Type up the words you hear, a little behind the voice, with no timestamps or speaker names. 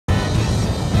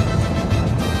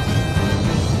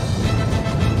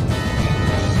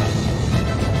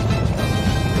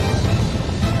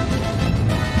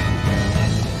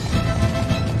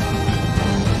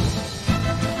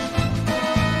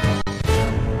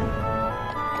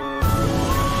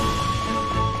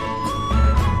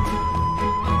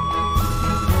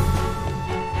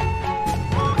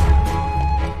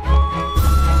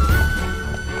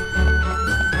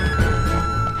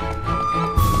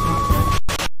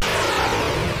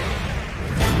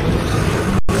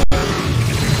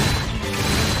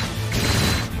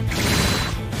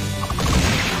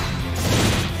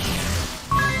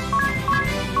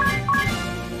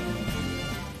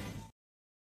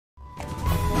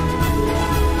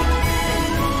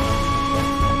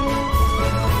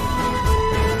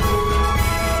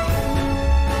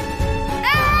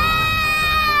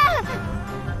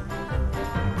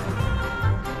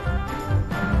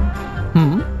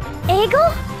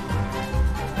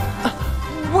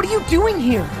What are you doing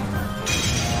here?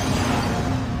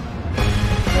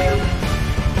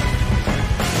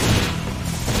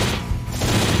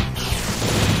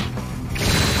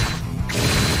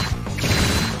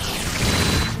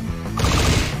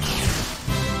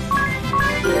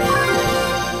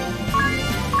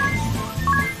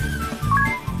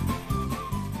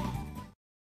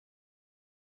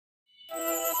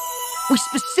 We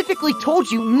specifically told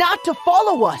you not to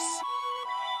follow us!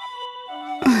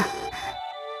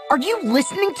 Are you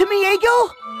listening to me, Egil?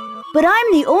 But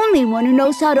I'm the only one who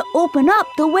knows how to open up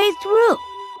the way through.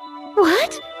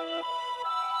 What?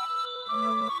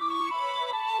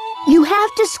 You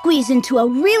have to squeeze into a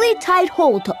really tight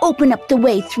hole to open up the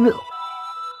way through.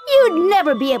 You'd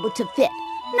never be able to fit.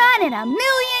 Not in a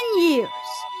million years.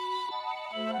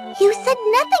 You said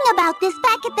nothing about this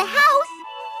back at the house.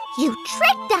 You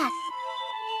tricked us.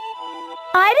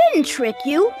 I didn't trick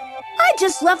you. I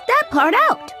just left that part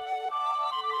out.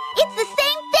 It's the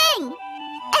same thing.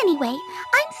 Anyway,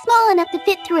 I'm small enough to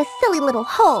fit through a silly little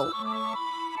hole.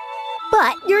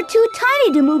 But you're too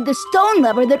tiny to move the stone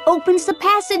lever that opens the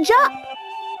passage up.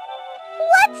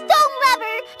 What stone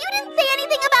lever? You didn't say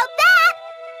anything about that.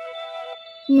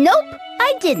 Nope,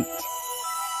 I didn't.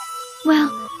 Well,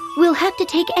 we'll have to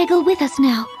take Egil with us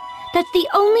now. That's the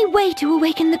only way to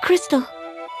awaken the crystal.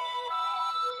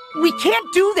 We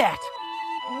can't do that!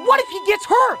 What if he gets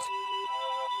hurt?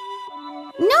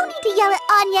 No need to yell at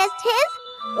Agnes,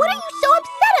 Tiz. What are you so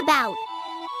upset about?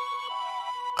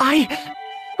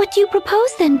 What do you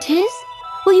propose then, Tiz?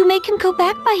 Will you make him go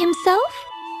back by himself?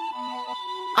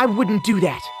 I wouldn't do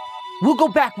that. We'll go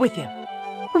back with him.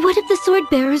 What if the sword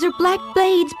bearers or black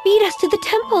blades beat us to the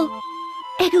temple?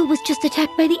 Egil was just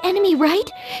attacked by the enemy,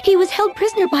 right? He was held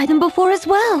prisoner by them before as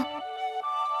well.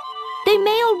 They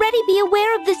may already be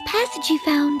aware of this passage he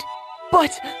found.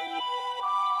 But...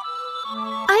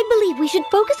 I believe we should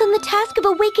focus on the task of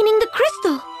awakening the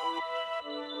crystal.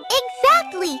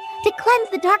 Exactly! To cleanse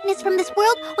the darkness from this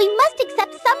world, we must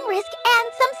accept some risk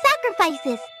and some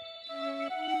sacrifices.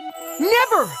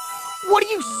 Never! What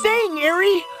are you saying,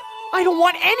 Eri? I don't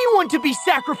want anyone to be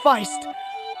sacrificed!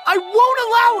 I won't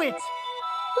allow it!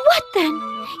 What then?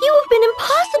 You have been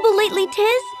impossible lately,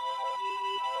 Tiz.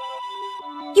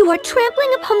 You are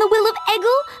trampling upon the will of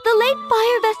Egil, the late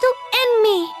fire vessel, and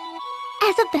me.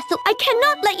 As a vessel, I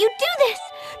cannot let you do this.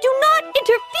 Do not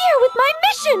interfere with my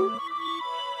mission.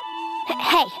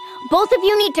 Hey, both of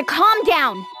you need to calm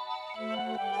down.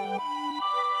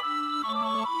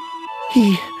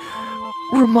 He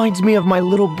reminds me of my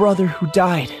little brother who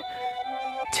died.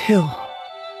 Till.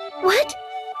 What?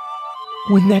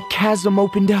 When that chasm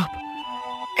opened up,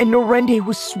 and Norende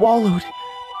was swallowed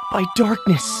by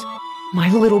darkness,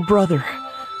 my little brother,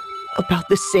 about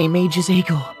the same age as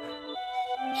Egil,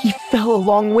 he fell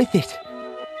along with it,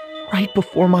 right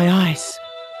before my eyes.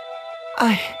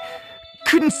 I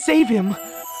couldn't save him.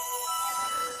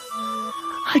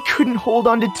 I couldn't hold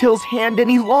on to Till's hand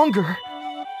any longer.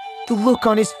 The look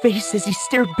on his face as he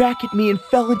stared back at me and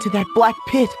fell into that black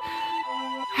pit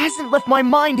hasn't left my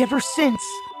mind ever since.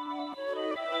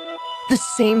 The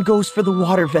same goes for the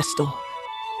water vestal.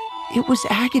 It was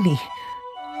agony,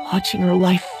 watching her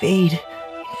life fade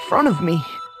in front of me.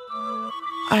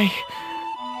 I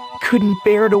couldn't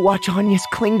bear to watch Agnes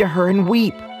cling to her and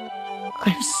weep.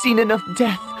 I've seen enough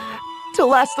death to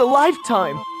last a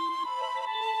lifetime.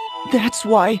 That's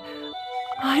why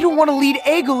I don't want to lead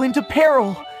Egil into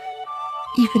peril,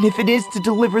 even if it is to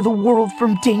deliver the world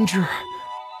from danger.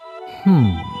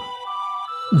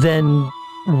 Then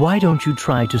why don't you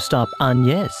try to stop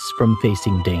Agnes from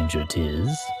facing danger,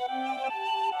 Tiz?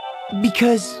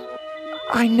 Because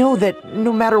I know that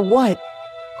no matter what,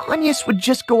 Agnes would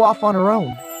just go off on her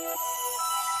own.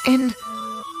 And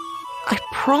I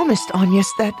promised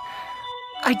Agnes that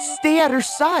I'd stay at her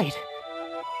side,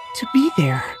 to be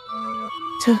there,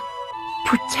 to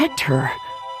protect her.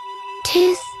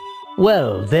 Tiz.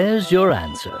 Well, there's your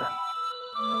answer.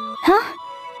 Huh?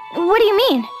 What do you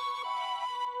mean?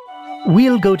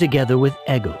 We'll go together with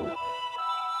Egil.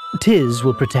 Tiz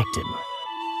will protect him.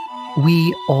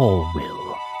 We all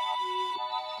will.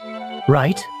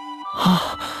 Right?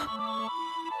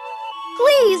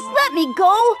 Please, let me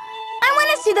go. I want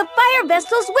to see the fire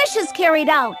vessel's wishes carried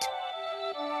out.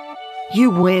 You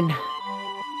win.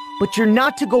 But you're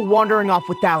not to go wandering off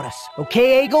without us,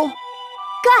 okay, Egil?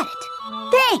 Got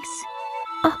it. Thanks.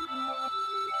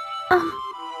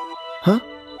 Huh?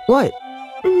 What?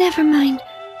 Never mind.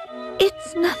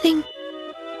 It's nothing.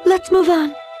 Let's move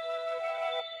on.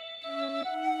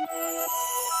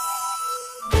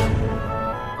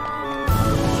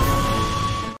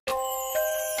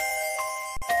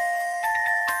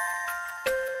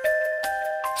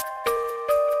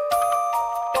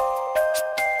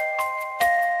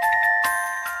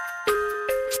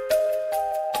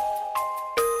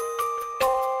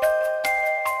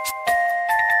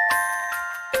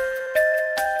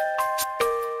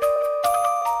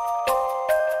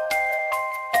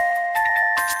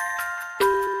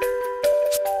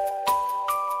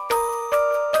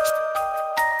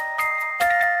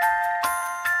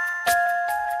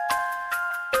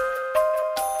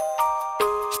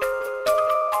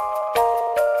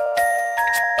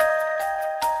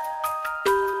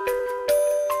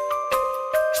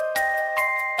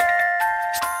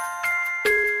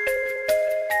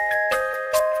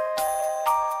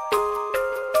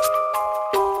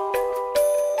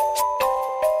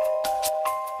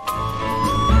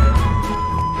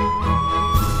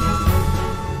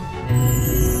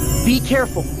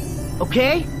 careful,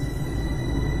 okay?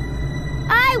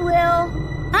 I will.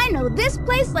 I know this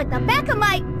place like the back of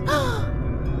my...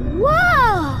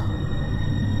 Whoa!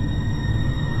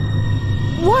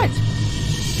 What?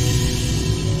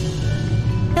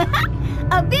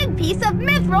 A big piece of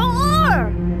mithril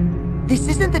ore! This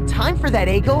isn't the time for that,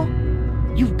 Egil.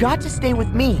 You've got to stay with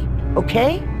me,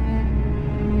 okay?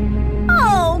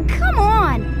 Oh, come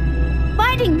on!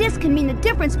 Finding this can mean the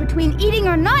difference between eating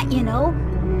or not, you know.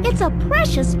 It's a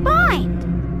precious find.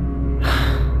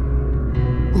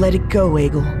 Let it go,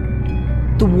 Egil.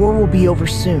 The war will be over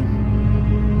soon.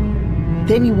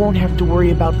 Then you won't have to worry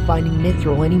about finding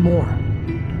mithril anymore.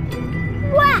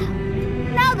 Wow!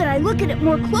 Now that I look at it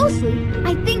more closely,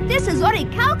 I think this is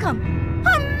orichalcum.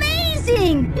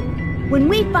 Amazing! When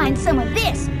we find some of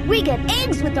this, we get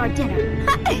eggs with our dinner.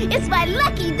 It's my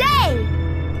lucky day!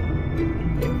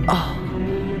 Oh.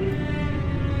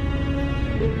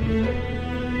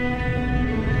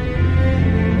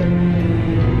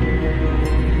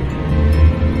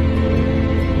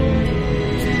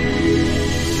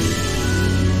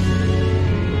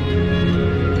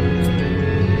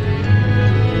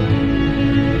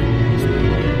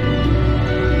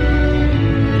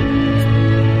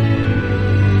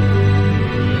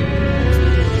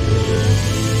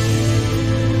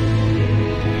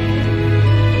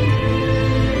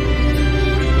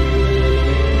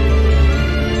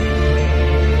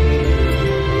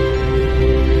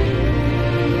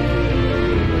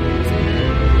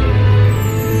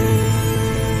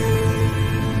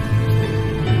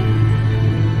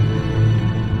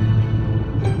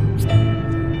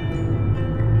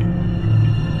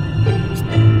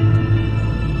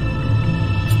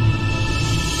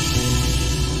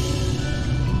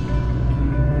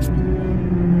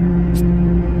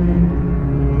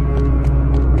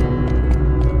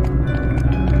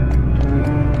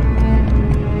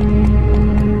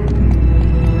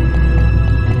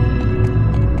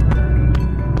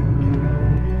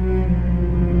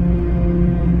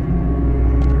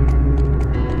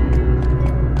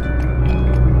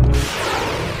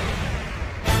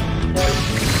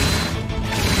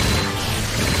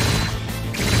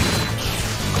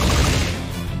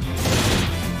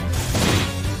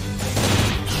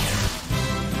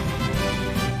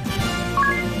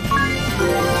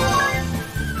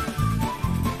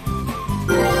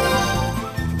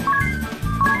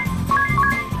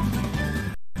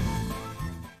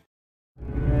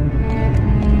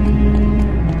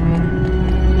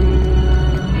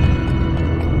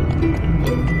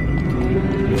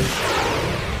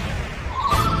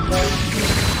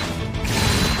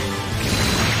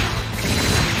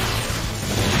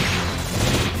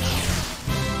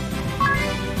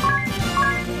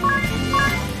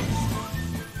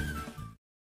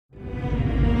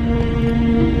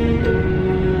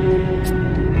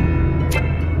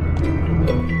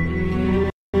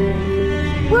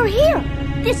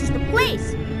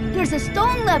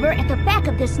 At the back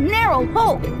of this narrow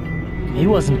hole. He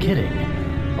wasn't kidding.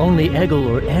 Only Egil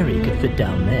or Eri could fit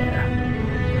down there.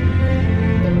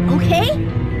 Okay,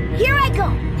 here I go.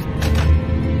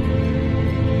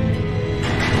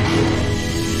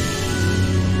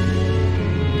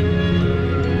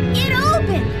 It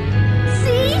opened!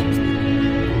 See?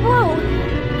 Whoa!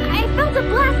 I felt a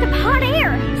blast of hot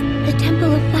air. The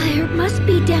Temple of Fire must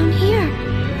be down here.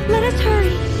 Let us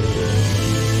hurry.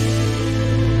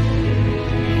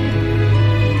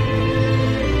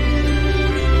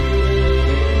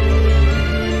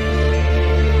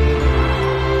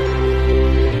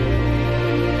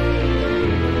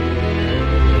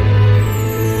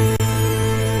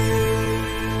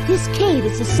 This cave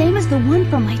is the same as the one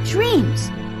from my dreams.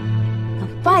 The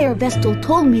fire vestal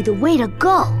told me the way to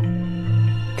go.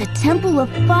 The Temple of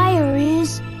Fire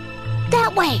is...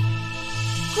 that way!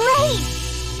 Great!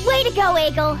 Way to go,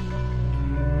 Egil!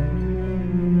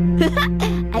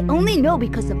 I only know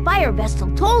because the fire vestal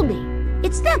told me.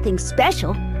 It's nothing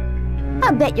special.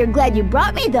 I bet you're glad you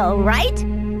brought me though, right?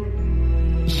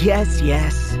 Yes,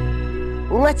 yes.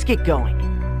 Let's get going.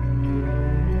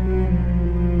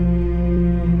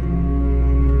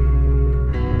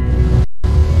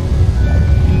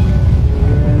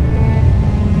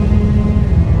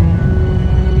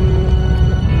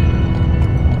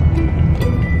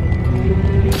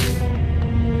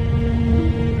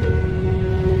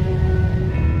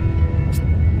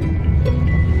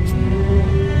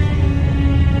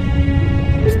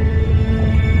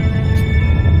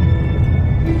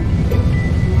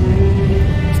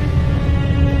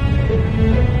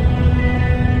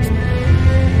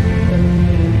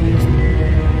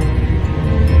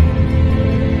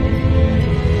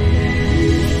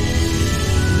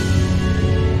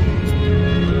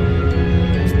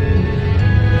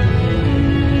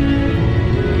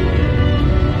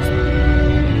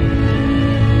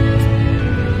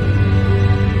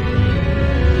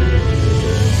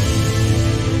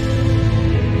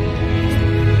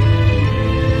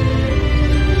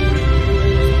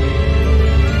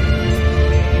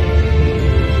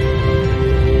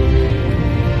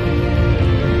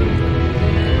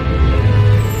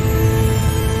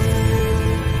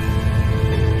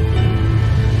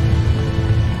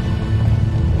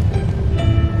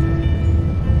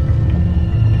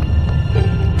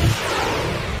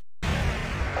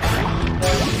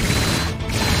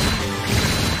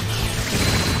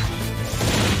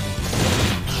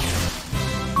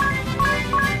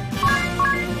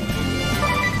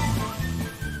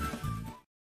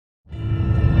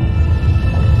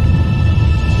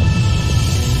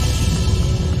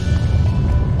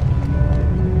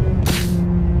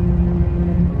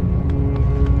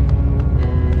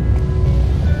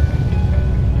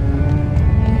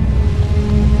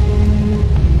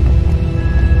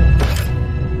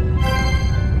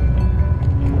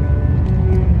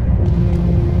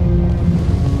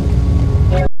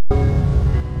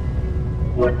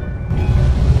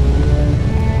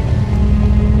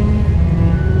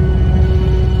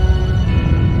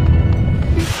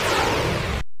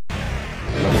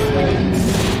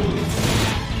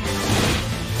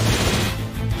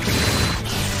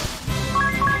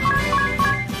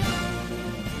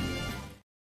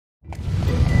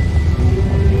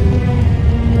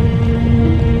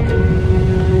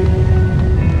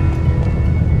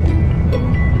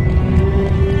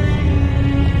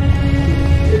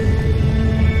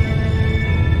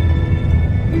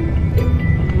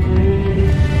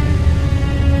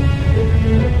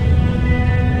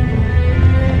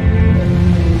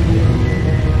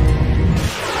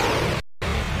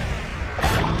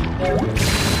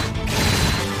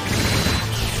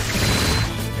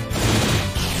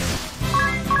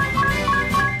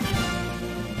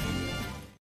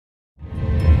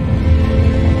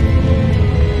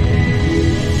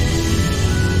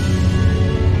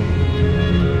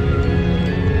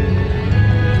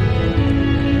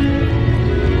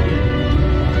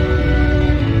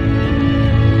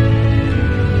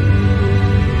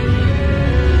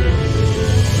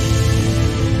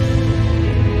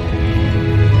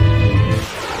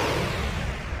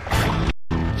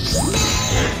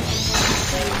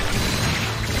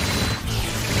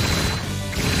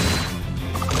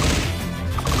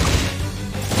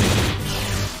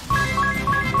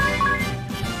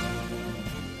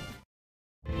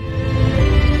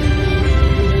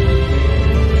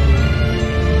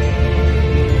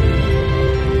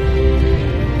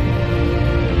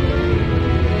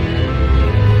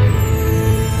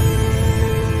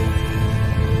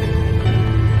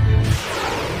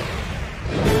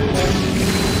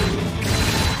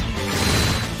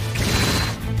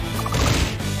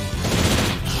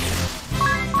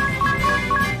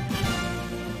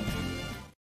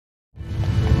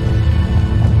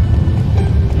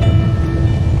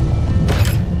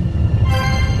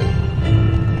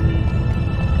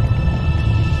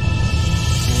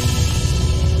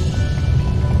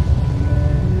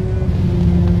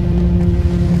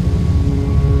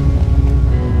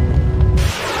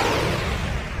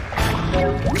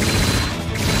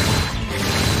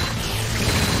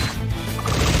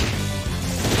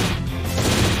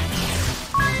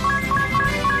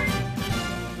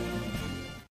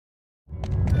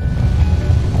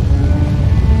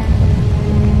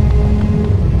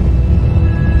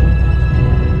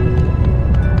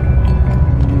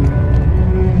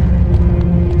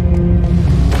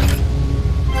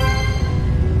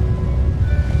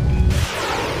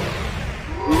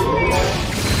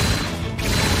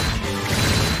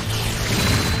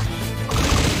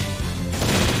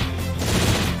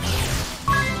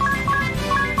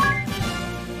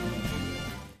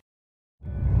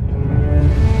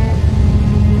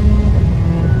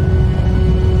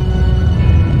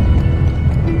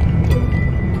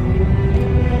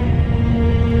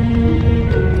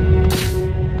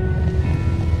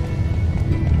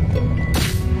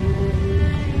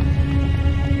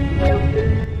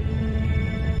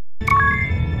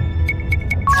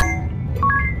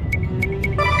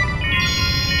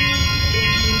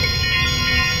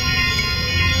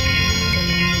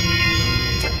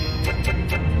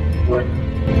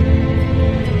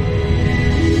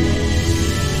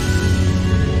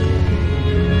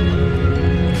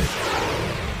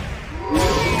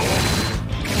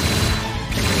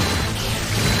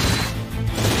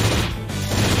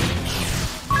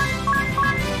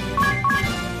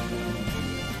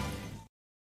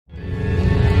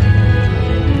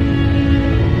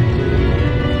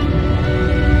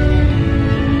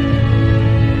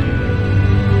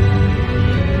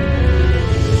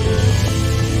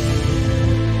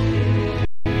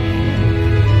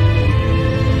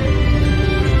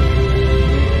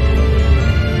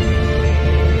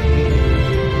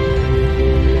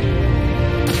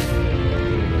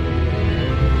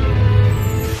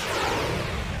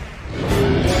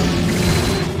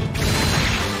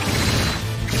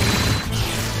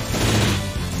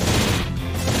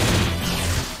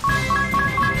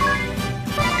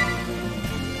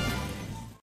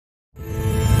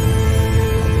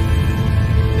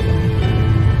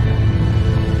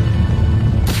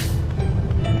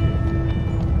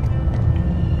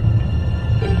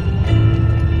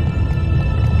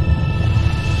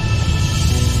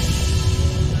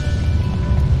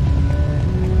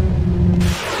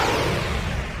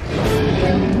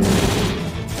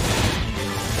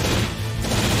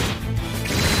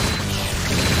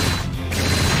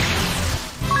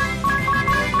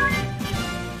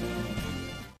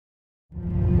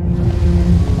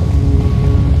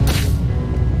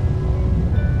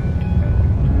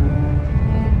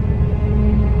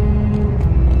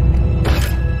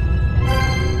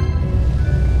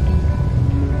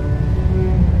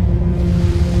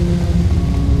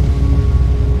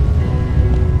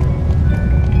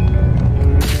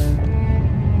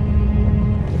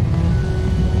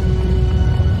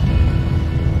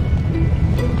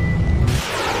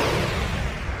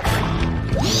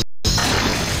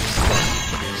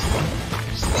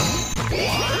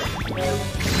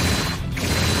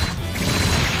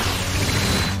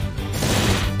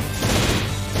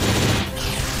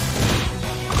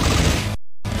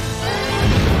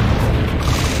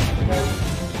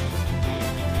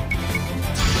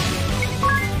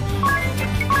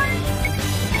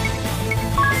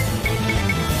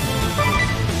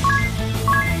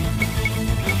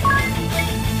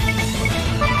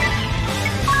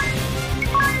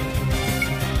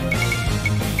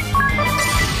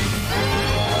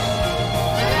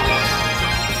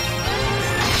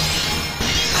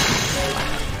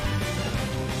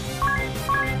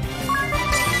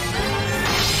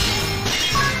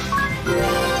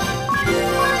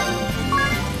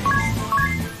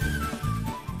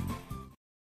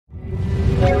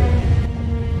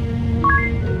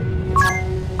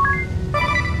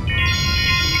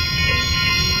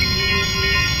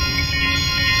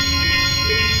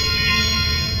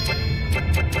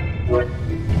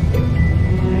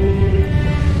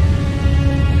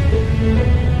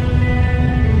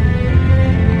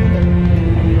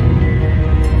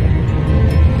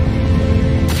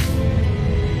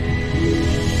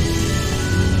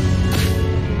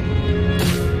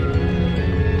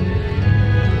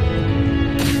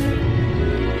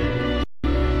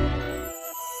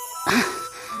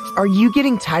 Are you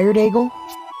getting tired, Egel?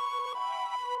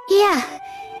 Yeah,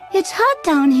 it's hot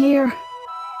down here.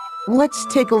 Let's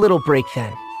take a little break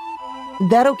then.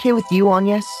 That okay with you,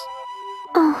 Agnes?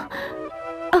 Oh,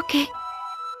 okay.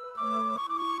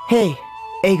 Hey,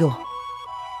 Egel.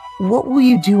 What will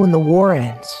you do when the war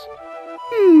ends?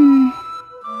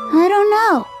 I don't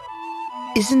know.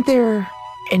 Isn't there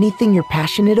anything you're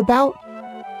passionate about?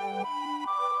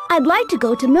 I'd like to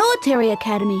go to military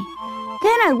academy.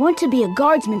 Then I want to be a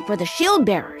guardsman for the shield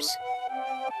bearers.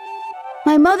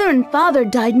 My mother and father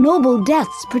died noble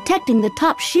deaths protecting the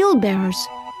top shield bearers.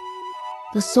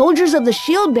 The soldiers of the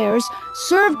shield bearers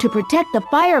served to protect the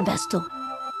fire vestal.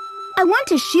 I want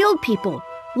to shield people,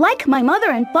 like my mother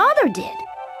and father did.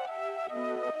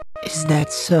 Is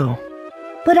that so?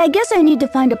 But I guess I need to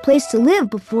find a place to live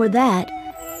before that.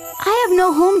 I have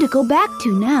no home to go back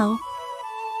to now.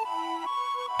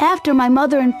 After my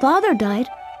mother and father died,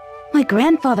 my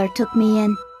grandfather took me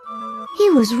in. He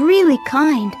was really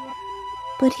kind,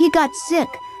 but he got sick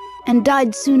and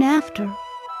died soon after.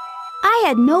 I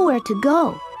had nowhere to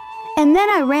go, and then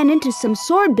I ran into some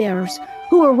sword bearers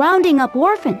who were rounding up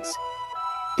orphans.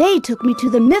 They took me to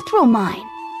the mithril mine.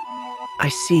 I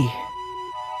see.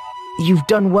 You've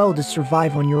done well to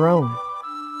survive on your own.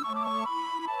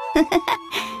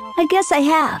 I guess I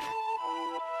have.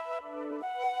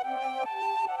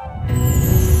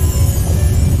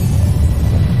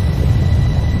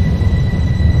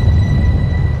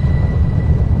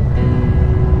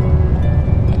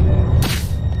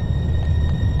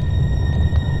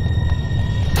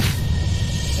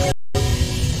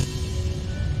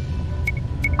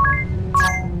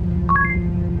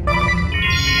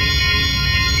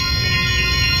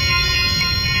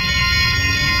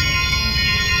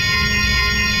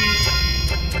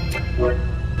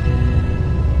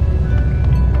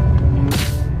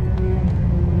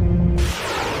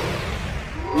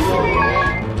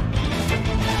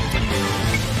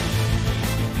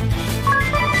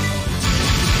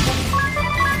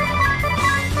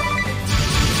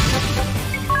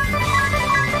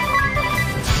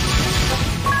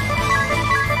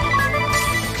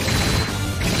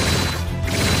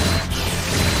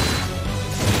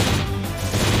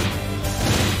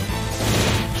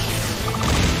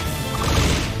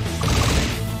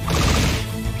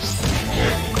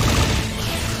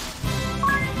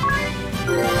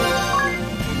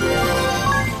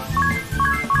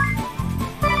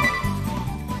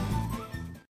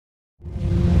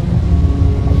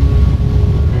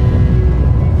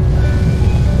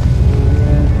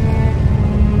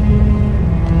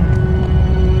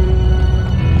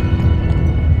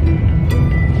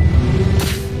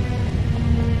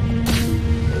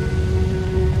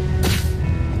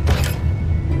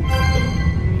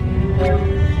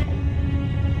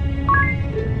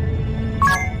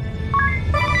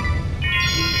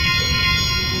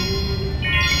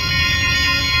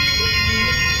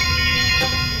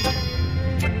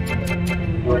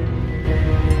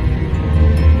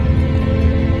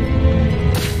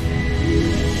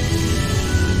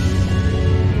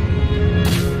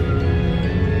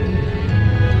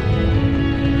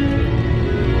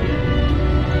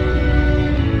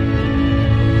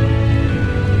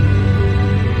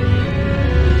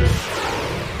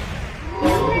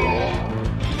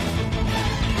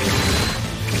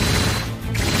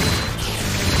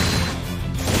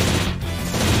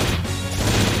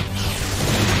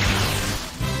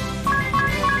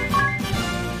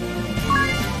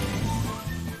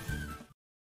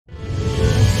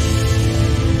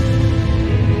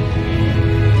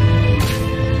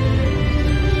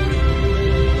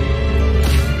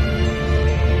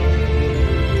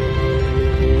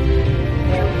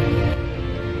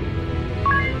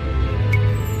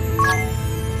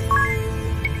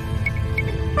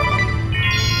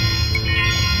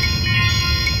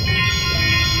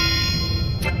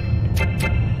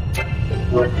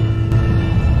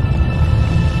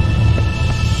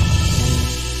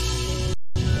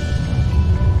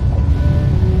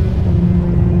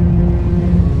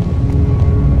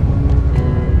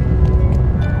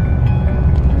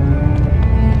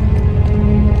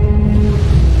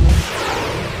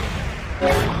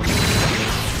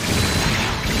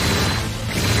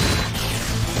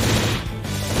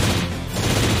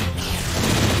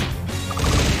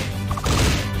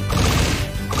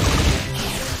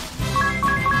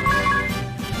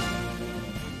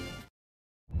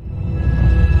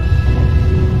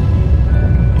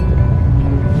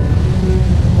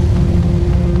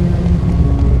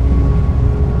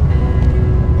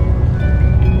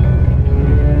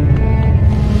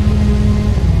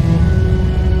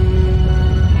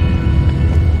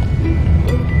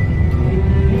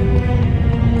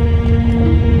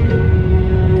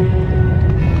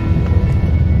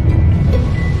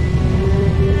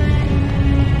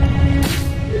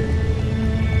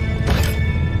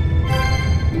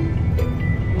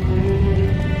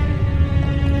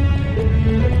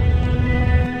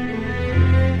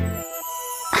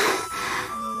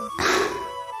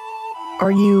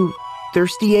 Are you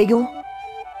thirsty, Egil?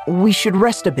 We should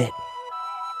rest a bit.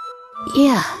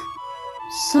 Yeah.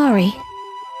 Sorry.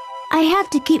 I have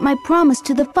to keep my promise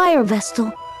to the fire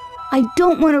vestal. I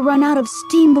don't want to run out of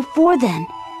steam before then.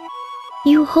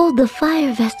 You hold the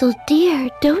fire vestal dear,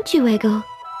 don't you, Egil?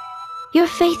 Your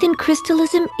faith in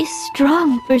crystalism is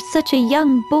strong for such a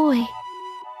young boy.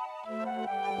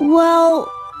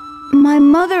 Well, my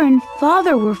mother and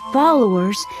father were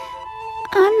followers.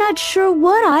 I'm not sure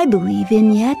what I believe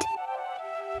in yet.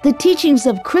 The teachings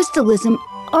of crystalism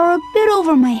are a bit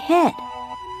over my head.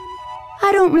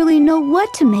 I don't really know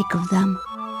what to make of them.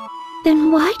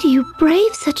 Then why do you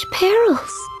brave such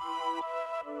perils?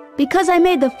 Because I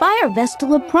made the fire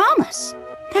vestal a promise.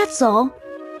 That's all.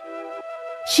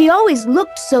 She always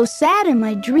looked so sad in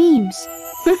my dreams.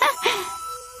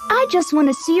 I just want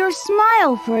to see her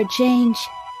smile for a change.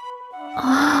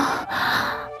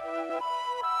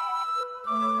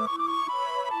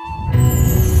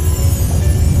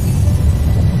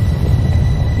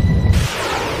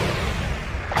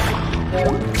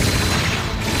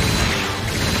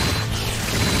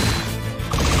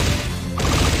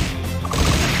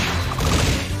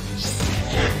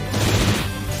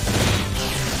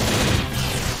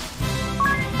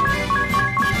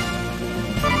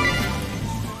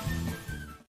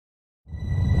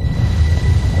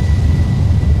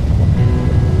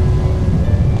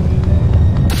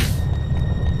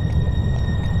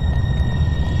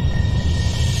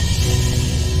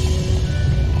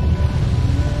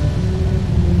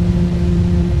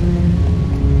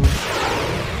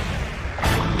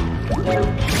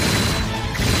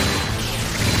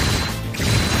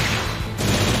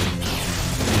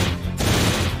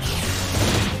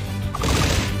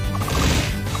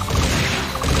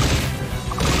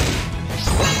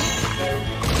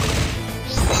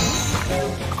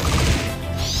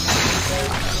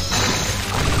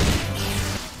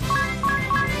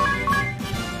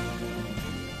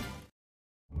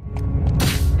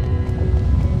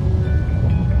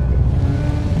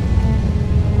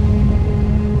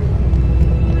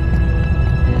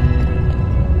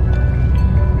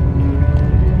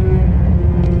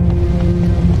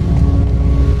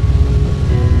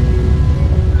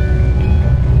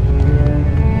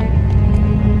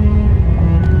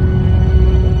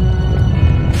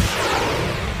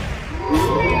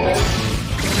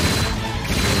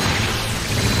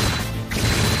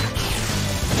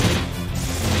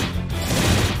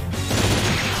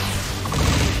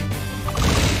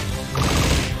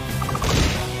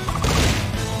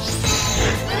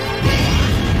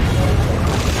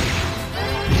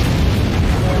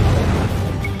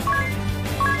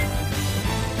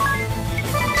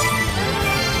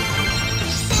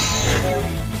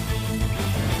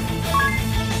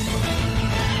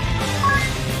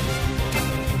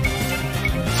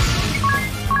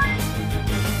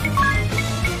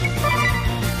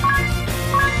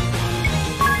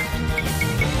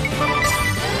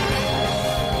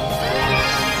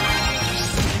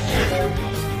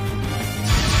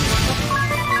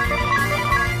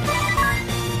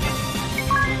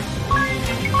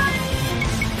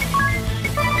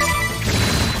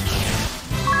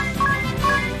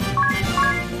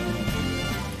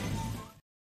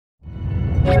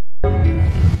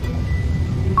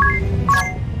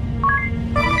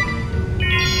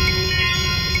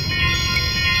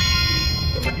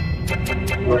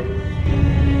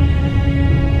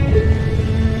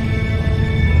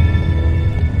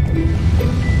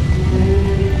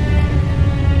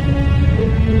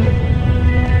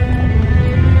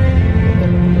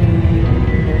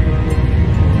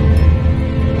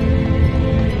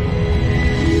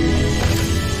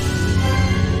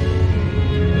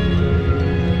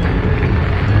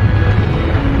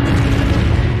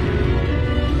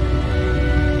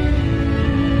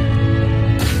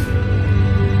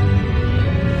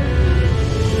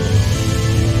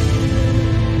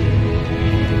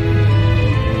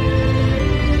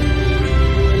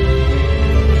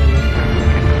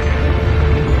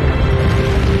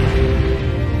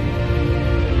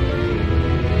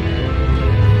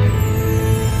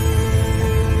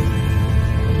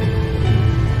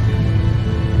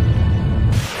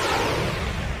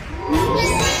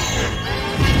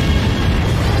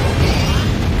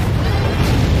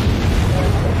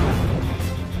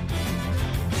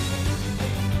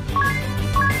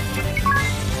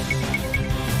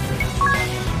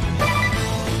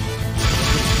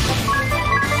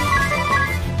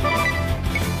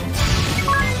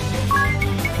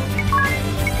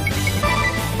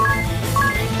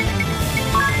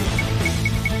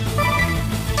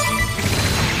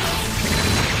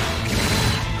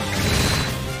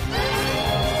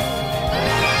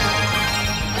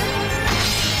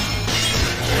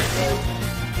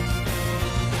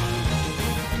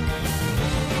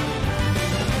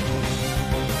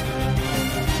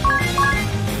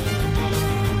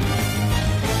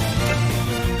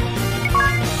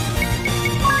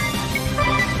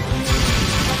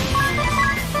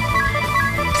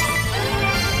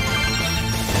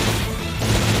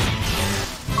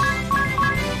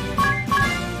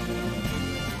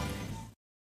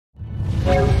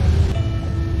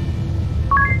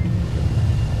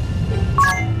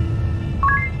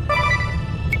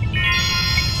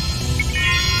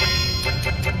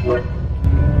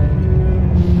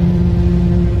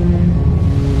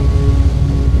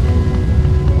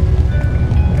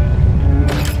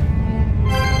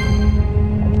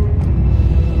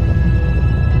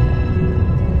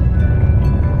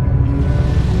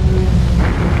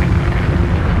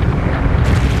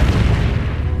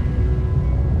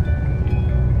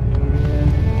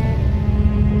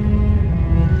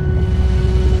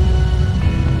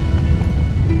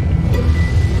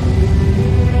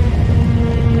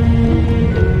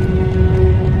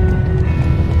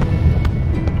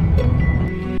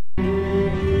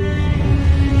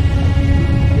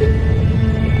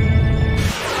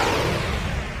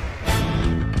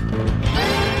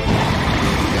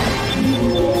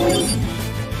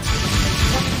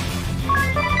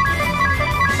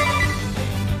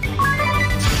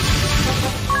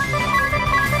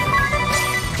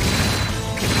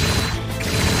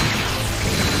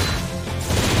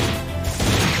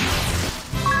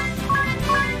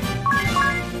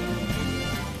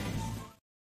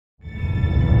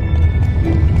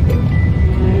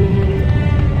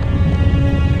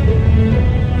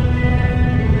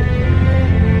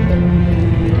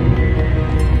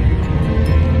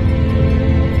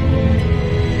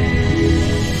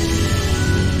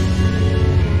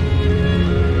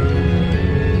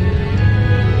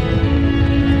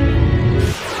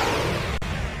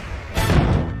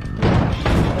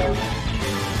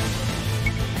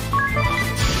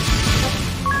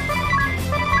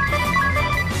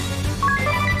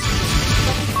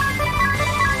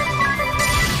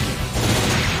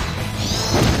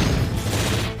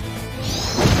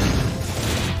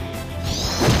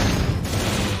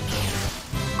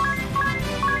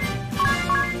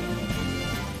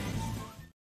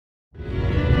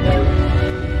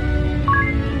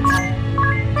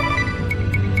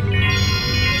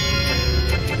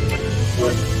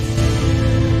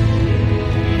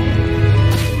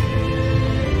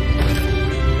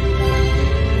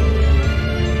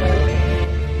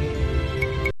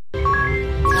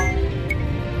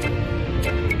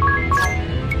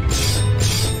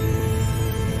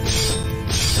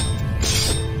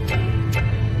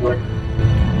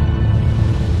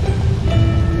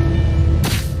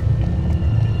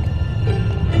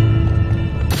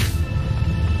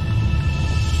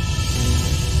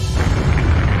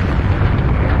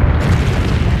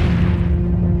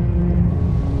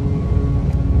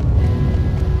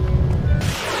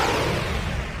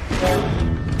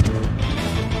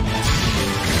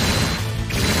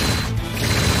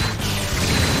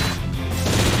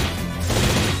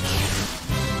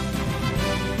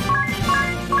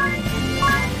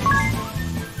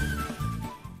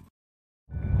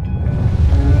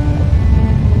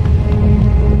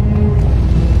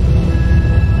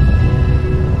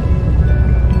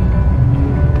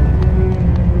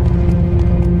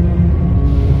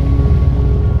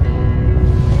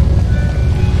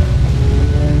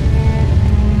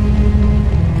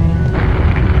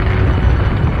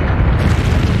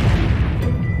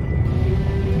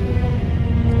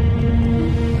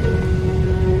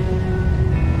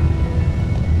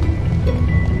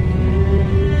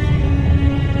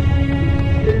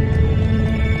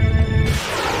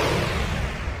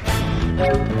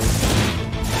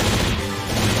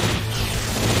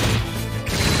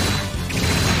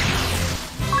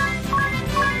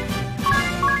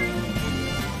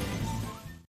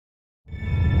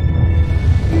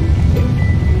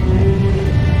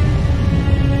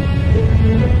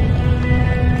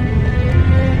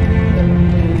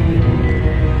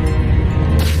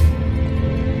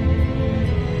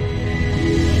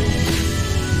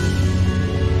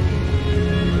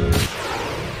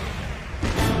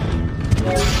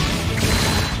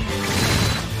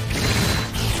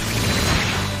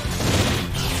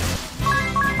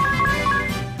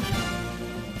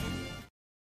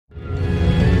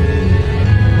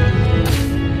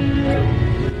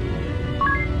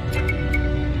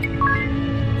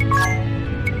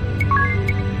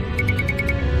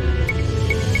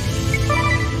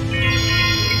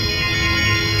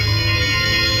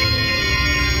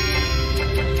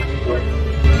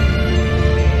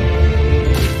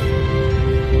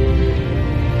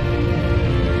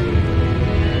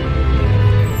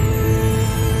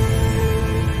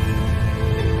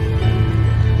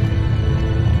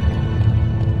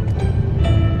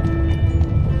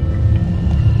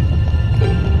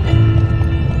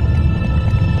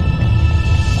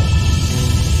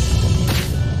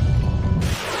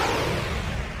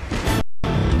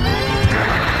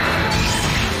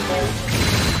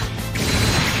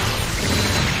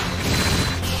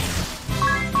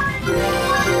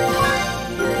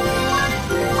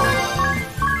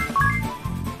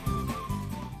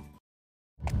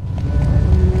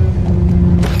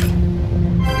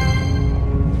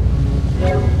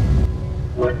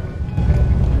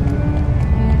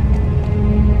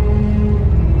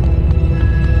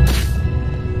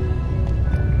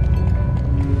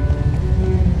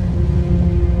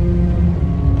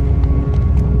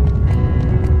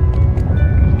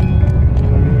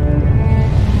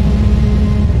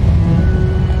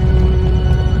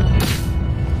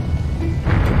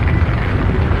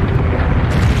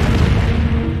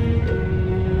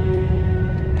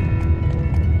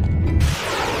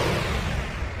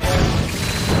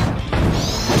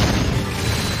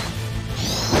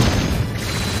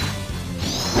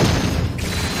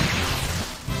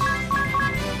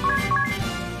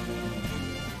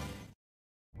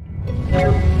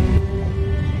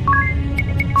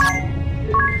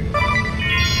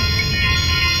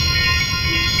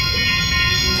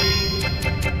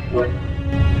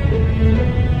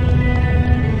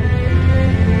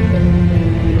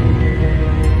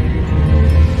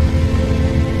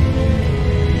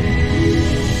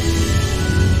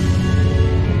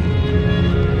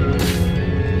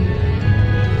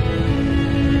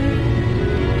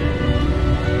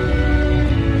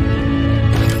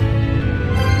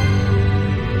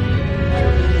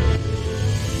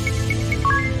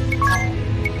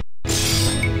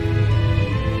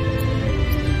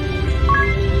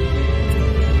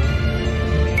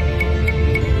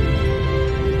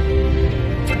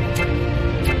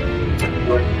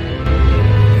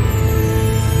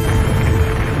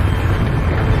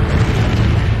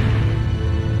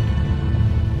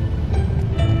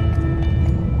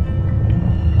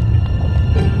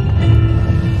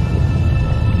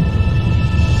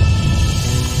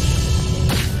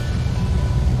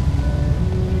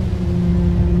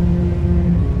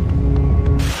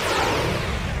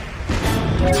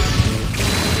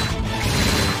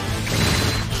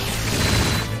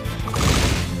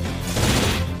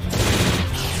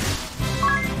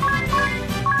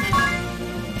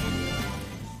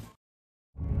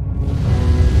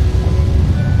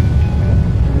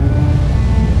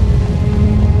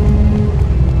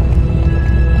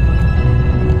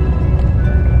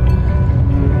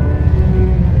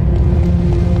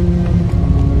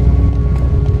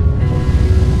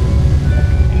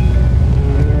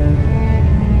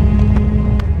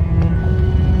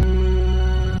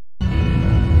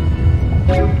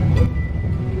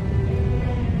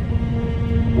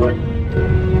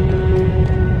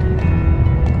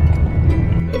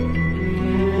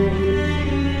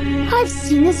 I've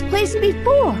seen this place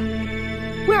before.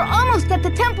 We're almost at the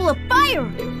Temple of Fire.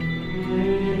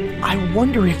 I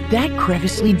wonder if that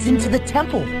crevice leads into the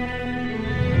temple.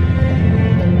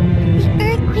 The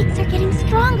earthquakes are getting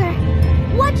stronger.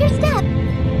 Watch your step.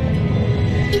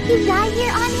 If you die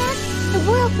here, Anya, the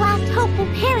world's last hope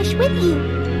will perish with you.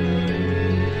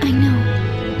 I know.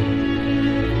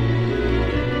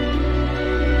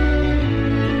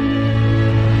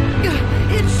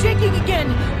 It's shaking again!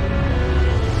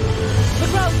 The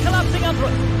ground's collapsing under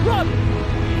us! Run!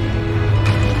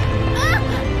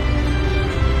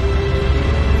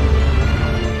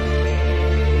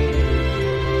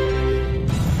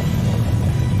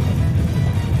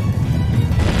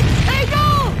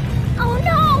 Oh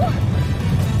no!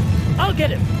 I'll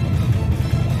get him!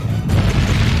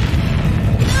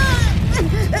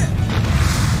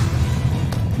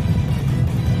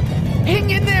 Hang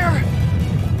in there!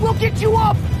 We'll get you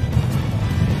up!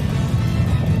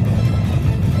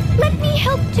 Let me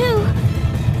help too.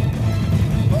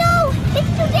 No! It's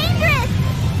too dangerous!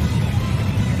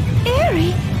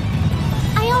 Eri,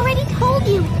 I already told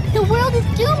you, the world is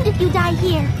doomed if you die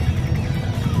here.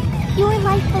 Your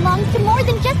life belongs to more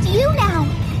than just you now.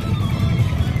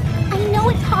 I know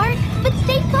it's hard, but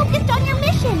stay focused on your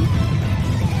mission.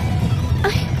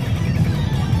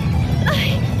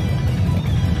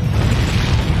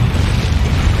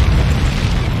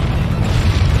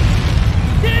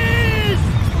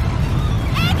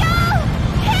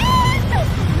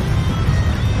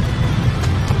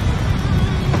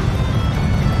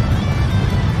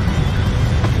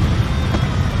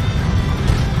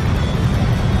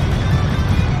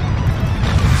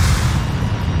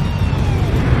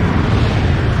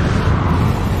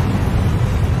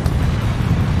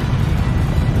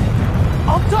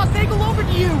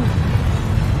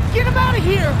 Get him out of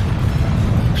here!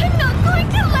 I'm not going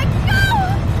to let go!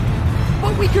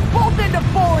 But we could both end up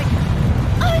falling!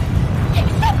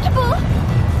 Unacceptable!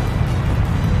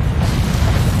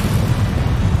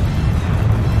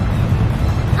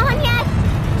 Anya!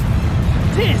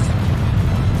 Tiz!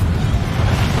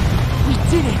 We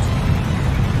did it!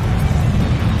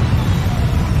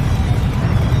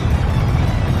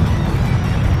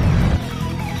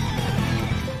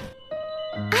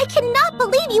 I cannot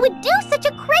believe you would do such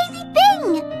a crazy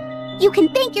thing! You can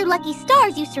thank your lucky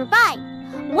stars you survived.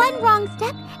 One wrong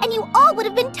step and you all would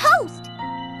have been toast.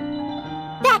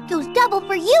 That goes double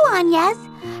for you, Agnes.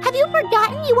 Have you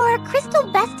forgotten you are a crystal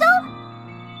vestal?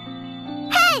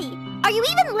 Hey! Are you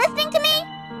even listening to me?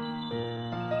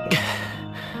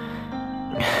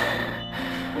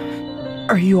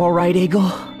 Are you alright,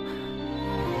 Eagle?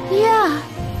 Yeah.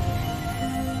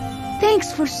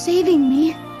 Thanks for saving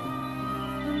me.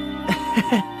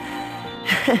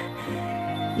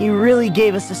 You really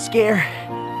gave us a scare.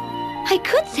 I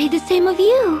could say the same of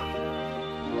you.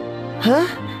 Huh?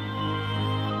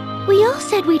 We all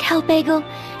said we'd help Eggle,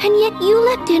 and yet you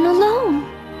leapt in alone.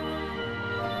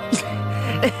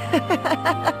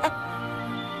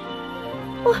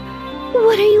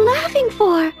 What are you laughing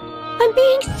for? I'm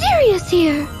being serious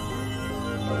here.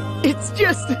 It's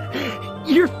just...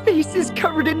 your face is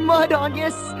covered in mud,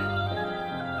 Agnes.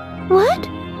 What?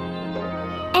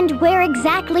 And where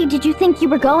exactly did you think you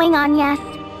were going, Agnes?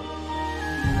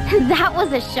 That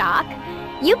was a shock.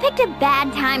 You picked a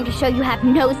bad time to show you have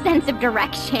no sense of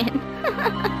direction.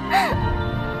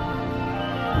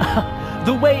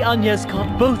 The way Agnes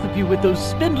caught both of you with those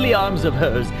spindly arms of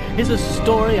hers is a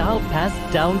story I'll pass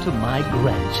down to my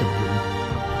grandchildren.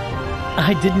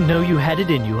 I didn't know you had it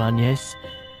in you, Agnes.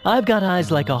 I've got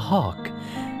eyes like a hawk,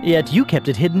 yet you kept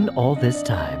it hidden all this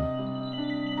time.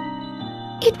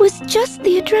 It was just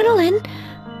the adrenaline.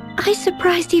 I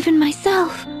surprised even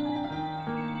myself.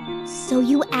 So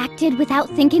you acted without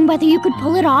thinking whether you could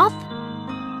pull it off?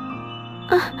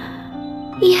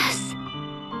 Yes.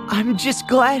 I'm just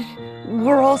glad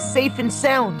we're all safe and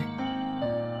sound.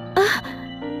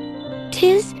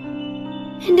 Tiz,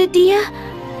 and Adia,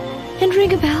 and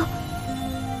Ringabel.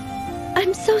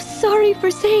 I'm so sorry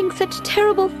for saying such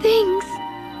terrible things.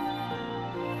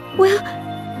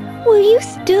 Will you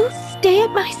still stay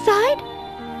at my side?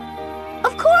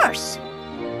 Of course!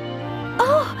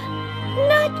 Oh,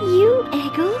 not you,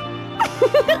 Eggle.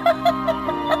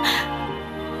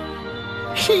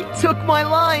 He took my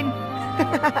line.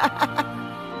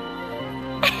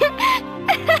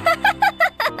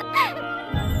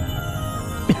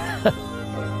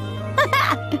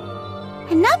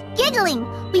 Enough giggling!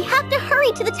 We have to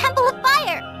hurry to the Temple of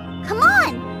Fire! Come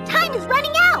on! Time is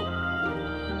running out!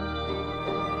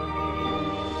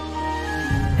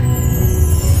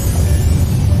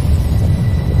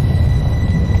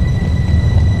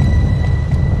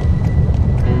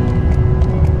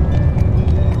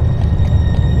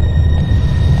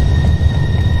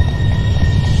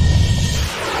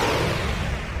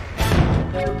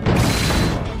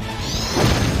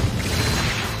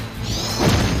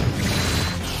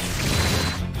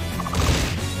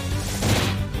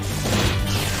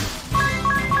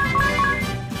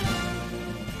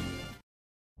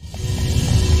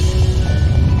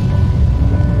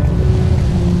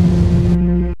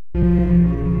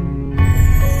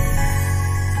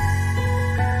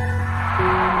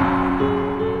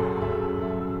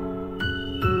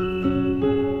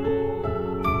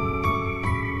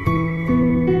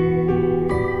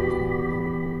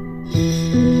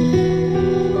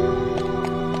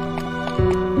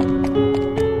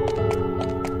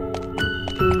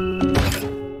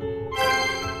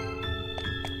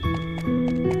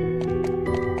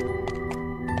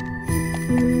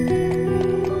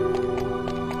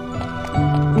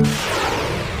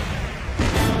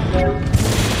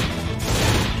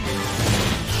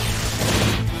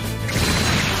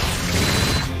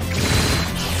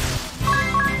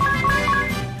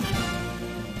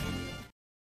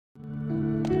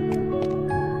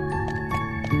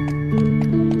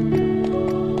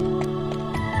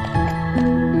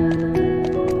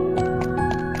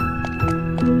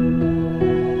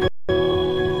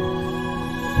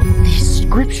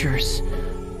 Scriptures.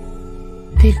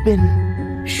 They've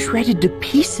been shredded to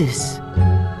pieces.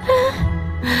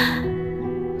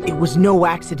 It was no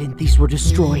accident these were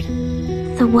destroyed.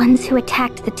 The ones who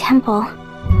attacked the temple.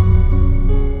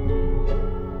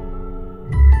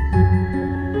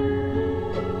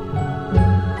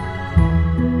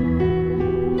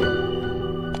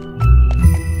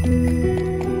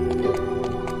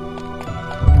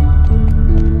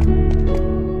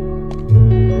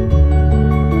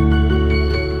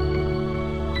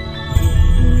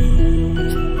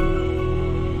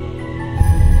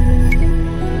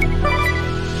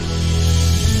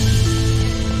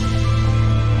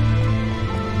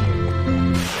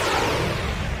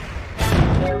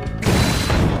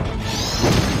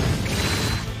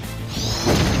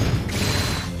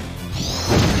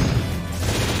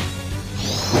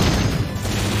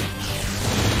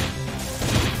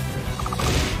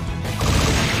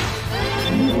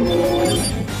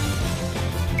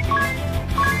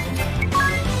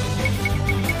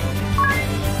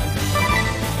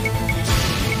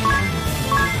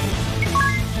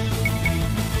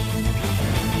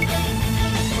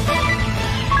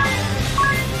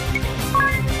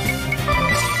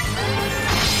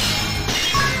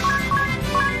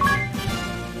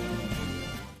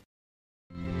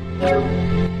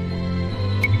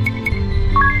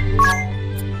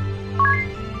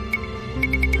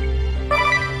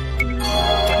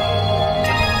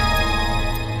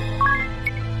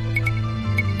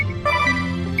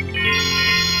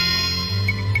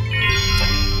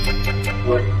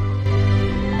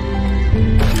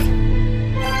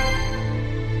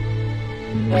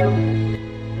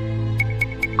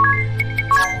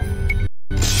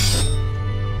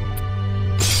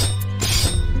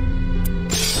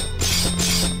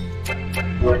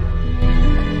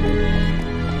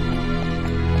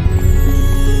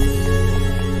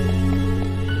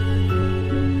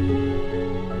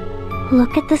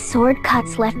 Look at the sword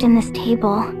cuts left in this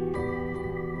table.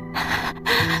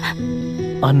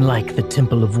 Unlike the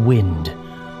Temple of Wind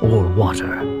or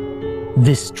Water,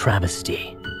 this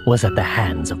travesty was at the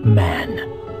hands of man.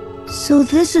 So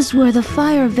this is where the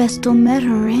fire vestal met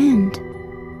her end.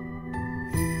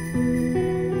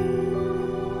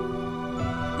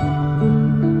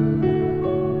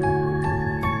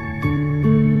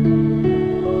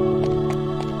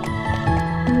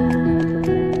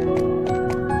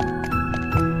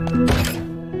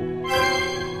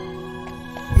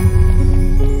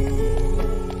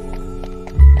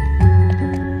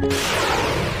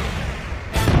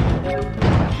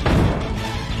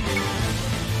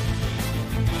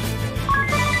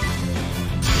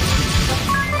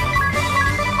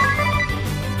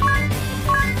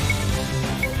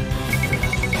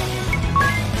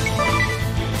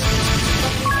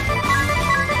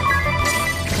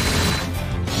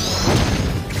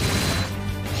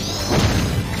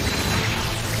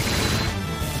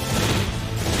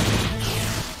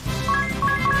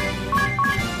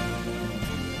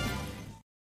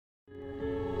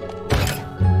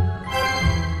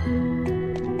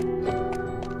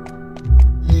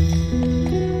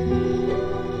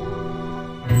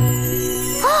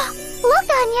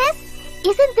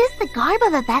 Isn't this the garb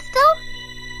of a vestal?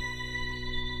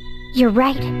 You're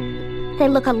right. They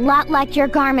look a lot like your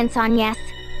garments, Agnes.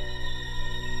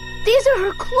 These are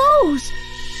her clothes!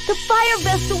 The fire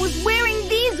vestal was wearing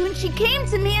these when she came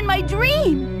to me in my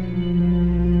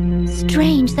dream!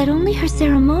 Strange that only her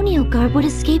ceremonial garb would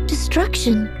escape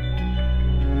destruction.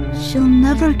 She'll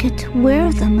never get to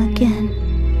wear them again.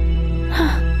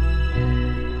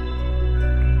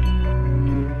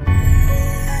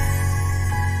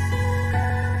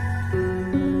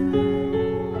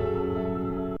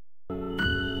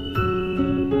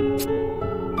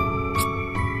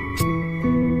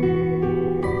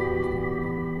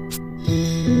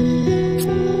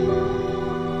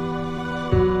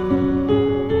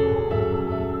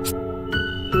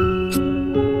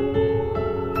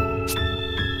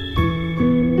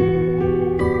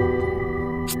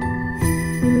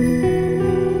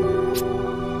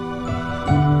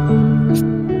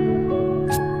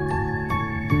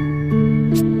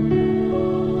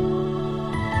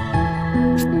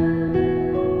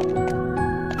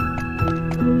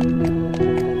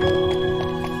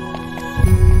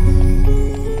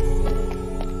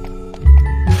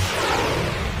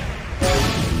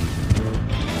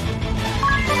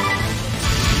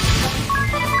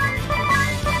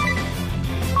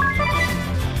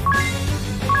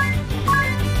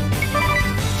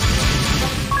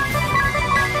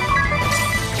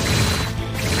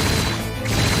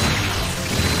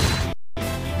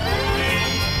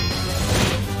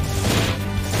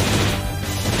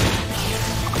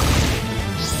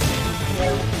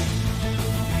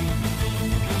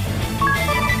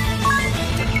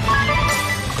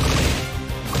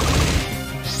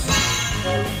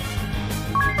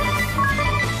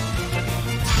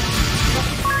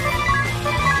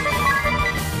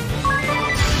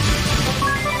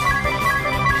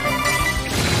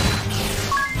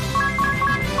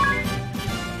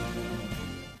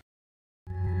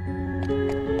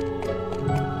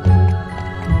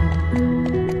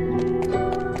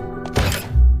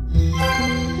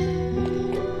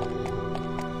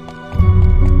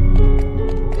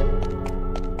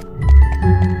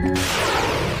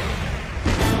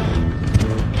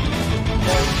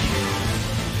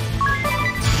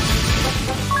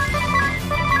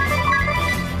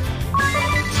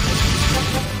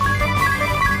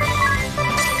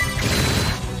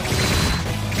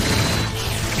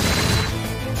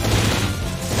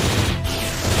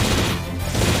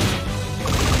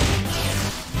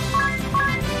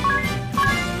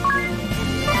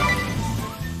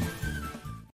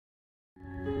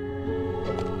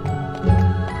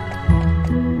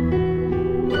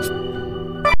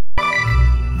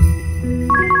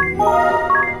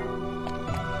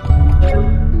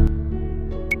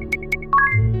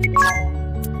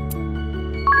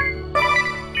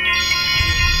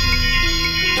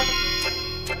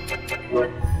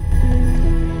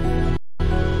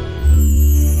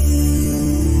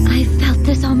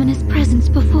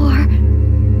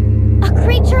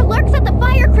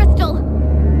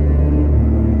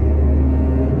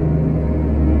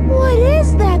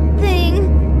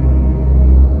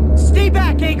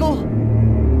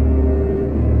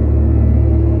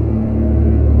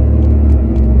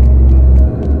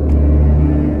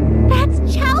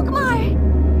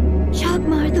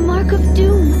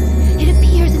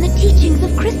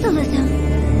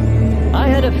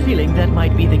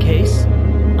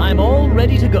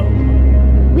 ready to go.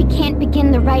 We can't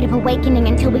begin the rite of awakening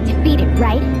until we defeat it,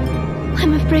 right?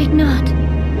 I'm afraid not.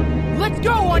 Let's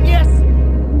go, Agnes!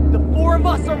 The four of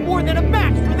us are more than a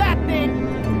match for that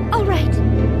thing! All right.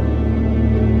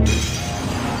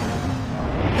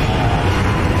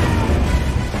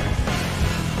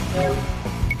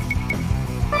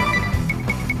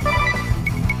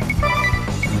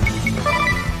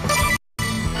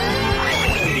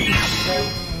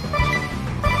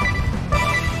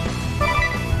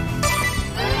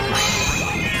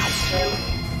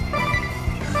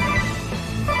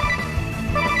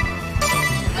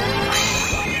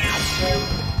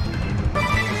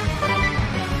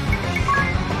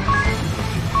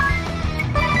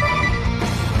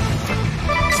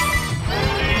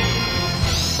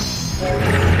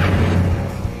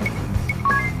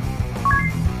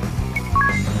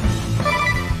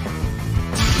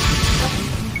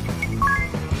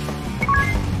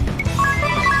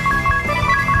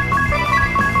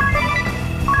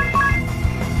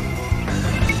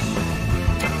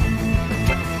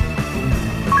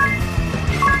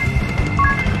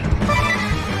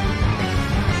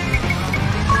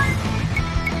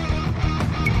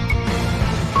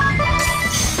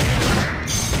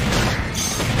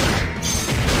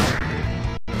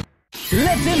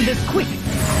 Let's end this quick!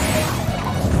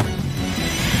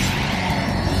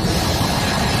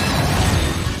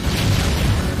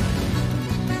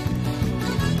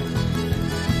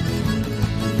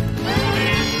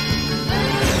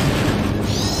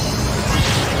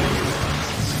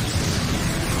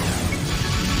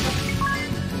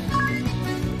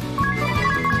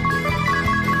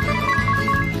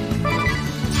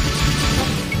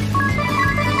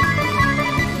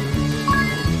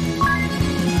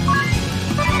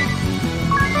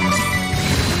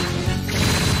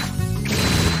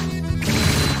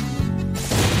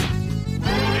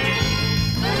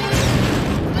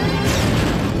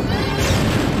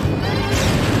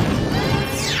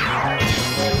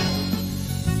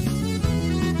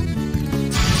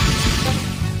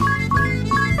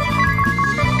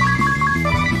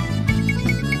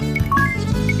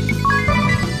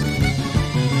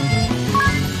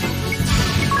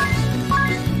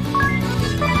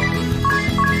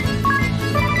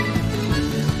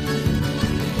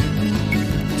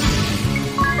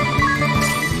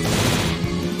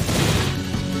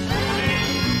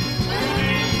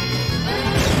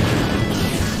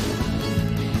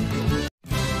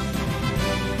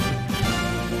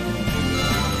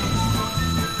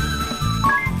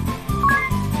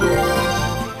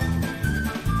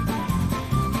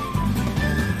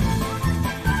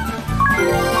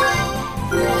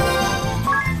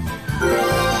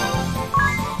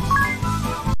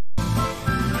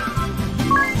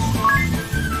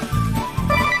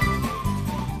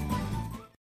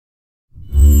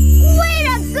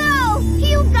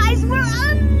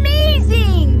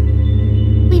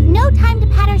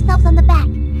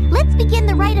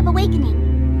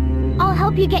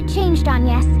 Hope you get changed,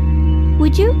 Agnes.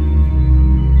 Would you?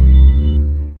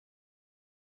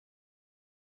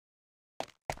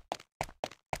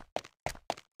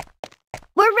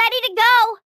 We're ready to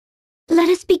go! Let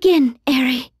us begin,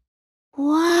 Eri.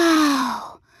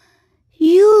 Wow.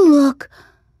 You look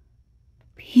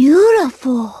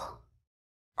beautiful.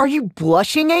 Are you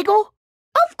blushing, Egel?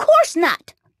 Of course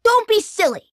not. Don't be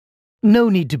silly. No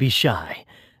need to be shy.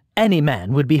 Any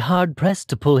man would be hard-pressed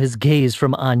to pull his gaze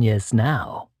from Agnes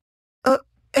now.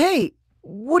 Hey,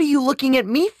 what are you looking at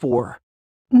me for?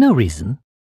 No reason.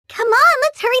 Come on,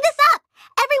 let's hurry this up!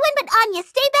 Everyone but Anya,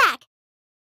 stay back!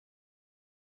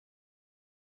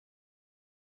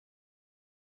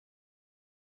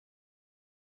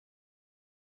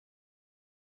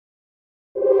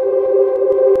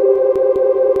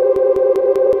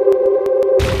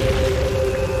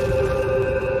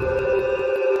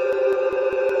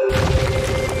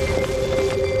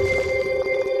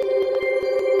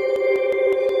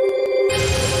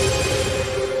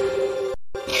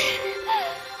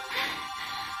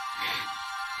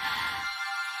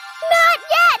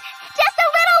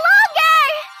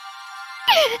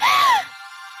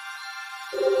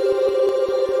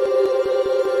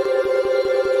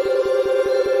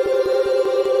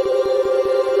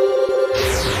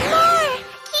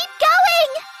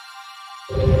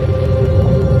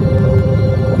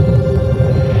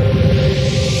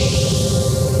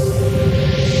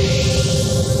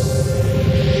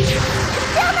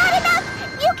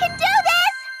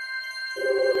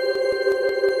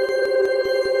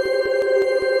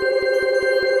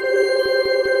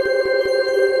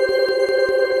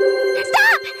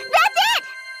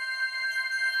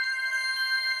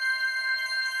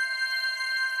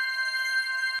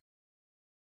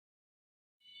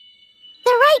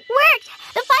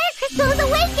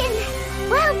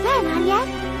 that?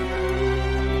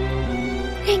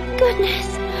 Thank goodness.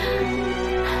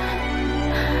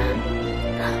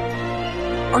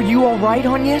 Are you alright,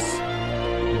 Agnes?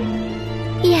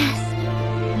 Yes,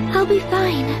 I'll be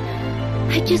fine.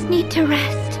 I just need to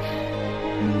rest.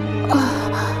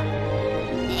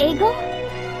 Egel?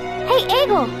 Hey,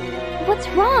 Egel! What's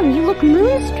wrong? You look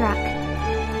moonstruck.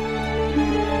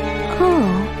 Oh,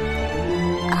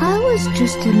 I was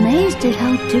just amazed at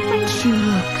how different she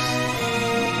looks.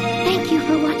 Thank you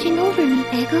for watching over me,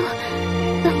 Egel.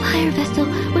 The fire vessel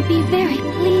would be very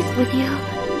pleased with you.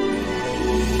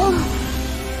 Oh,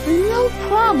 no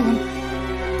problem.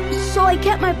 So I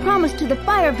kept my promise to the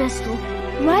fire vessel,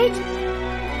 right?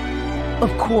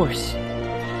 Of course.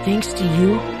 Thanks to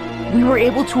you, we were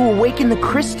able to awaken the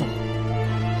crystal.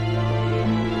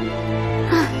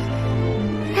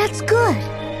 That's good.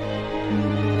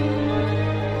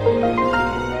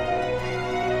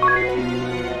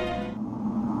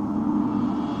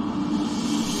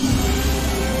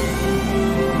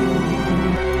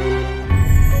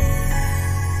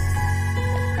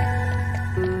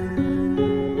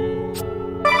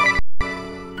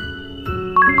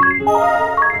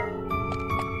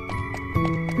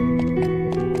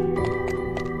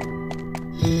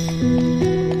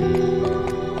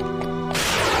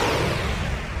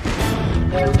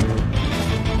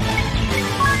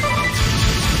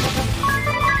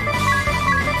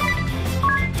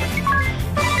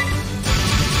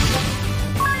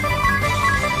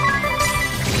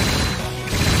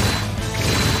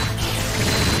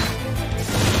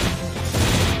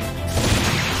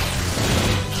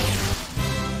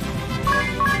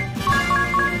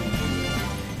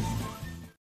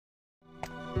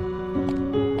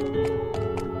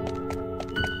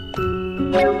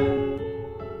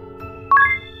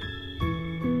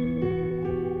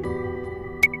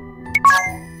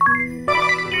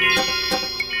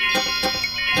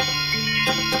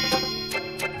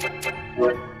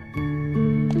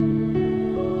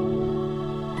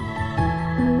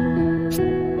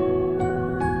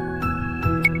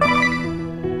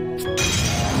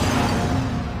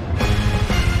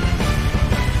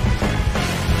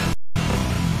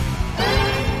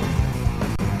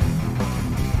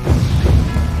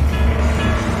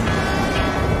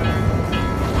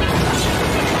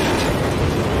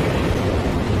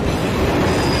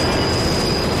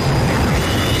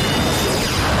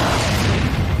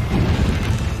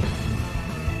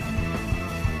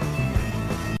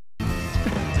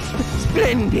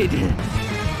 Splendid!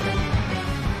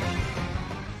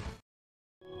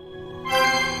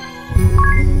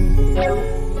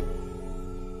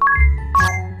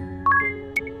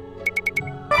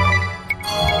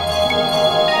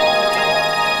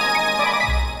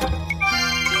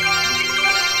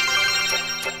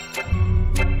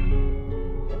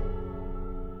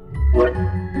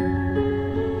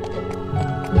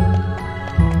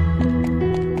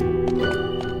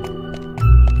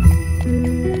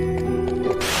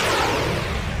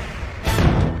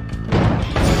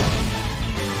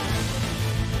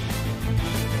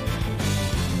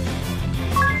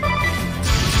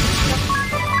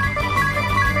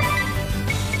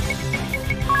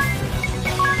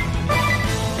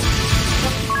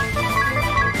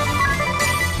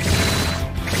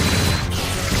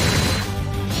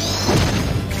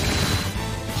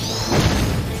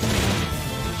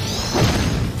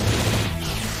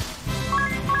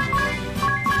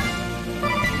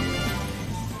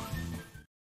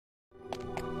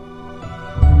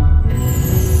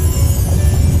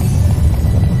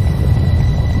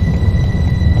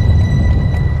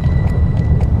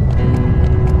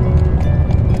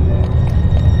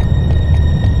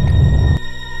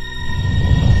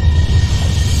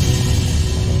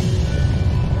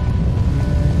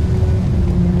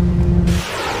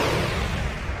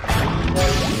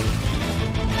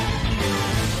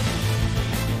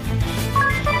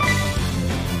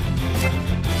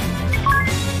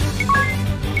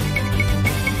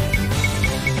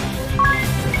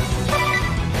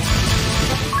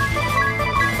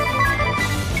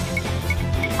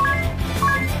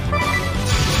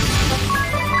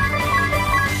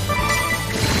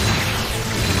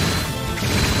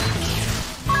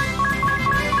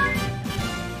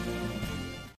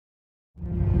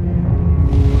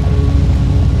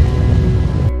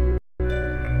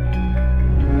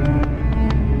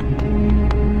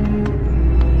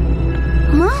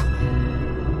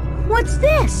 What's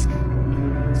this?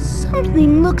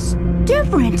 Something looks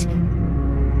different.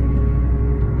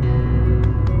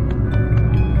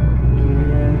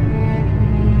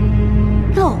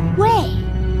 No way.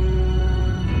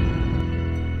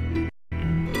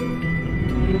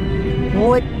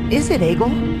 What is it, Egel?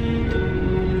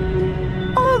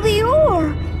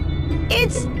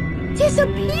 It's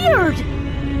disappeared!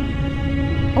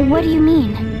 What do you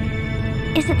mean?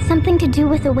 Is it something to do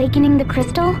with awakening the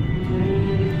crystal?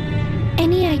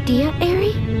 Any idea,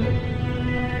 Eri?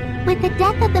 With the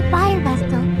death of the fire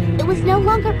vestal, it was no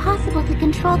longer possible to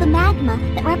control the magma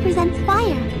that represents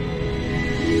fire.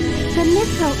 The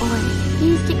mithril ore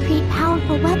used to create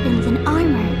powerful weapons and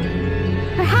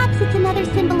armor. Perhaps it's another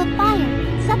symbol of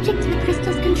fire, subject to the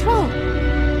crystal's control.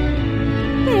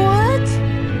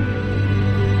 What?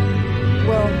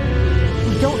 Well,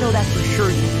 we don't know that for sure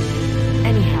yet.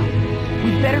 Anyhow,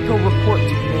 we'd better go report to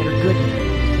Commander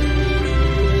Goodman.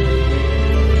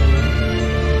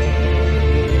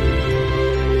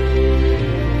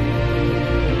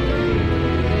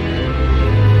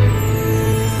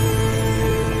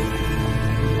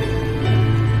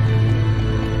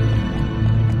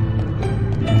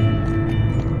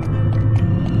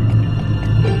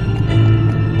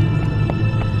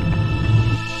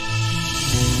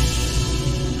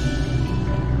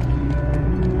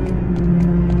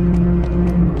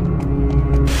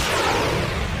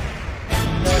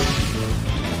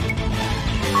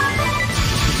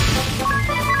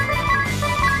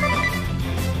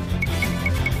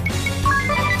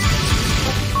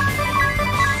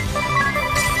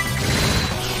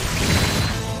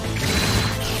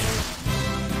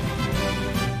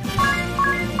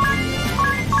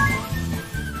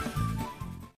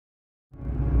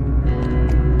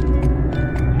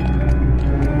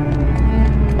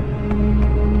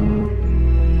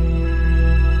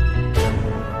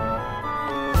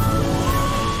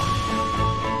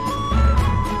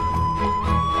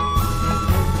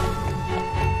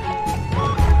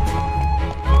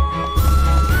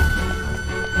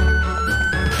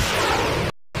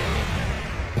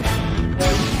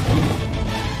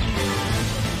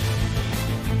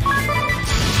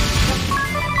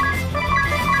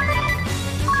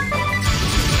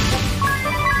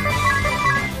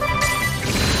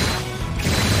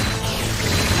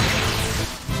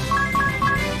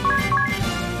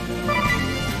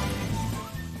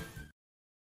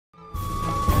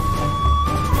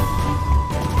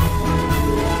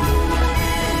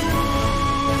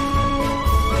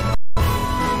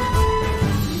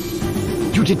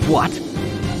 You did what?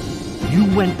 You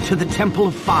went to the Temple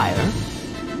of Fire?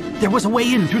 There was a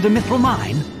way in through the mithril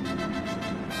mine?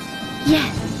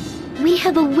 Yes, we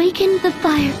have awakened the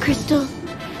fire crystal.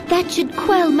 That should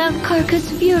quell Mount Karka's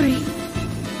fury.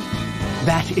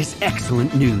 That is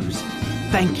excellent news.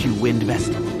 Thank you, Wind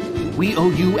Vestal. We owe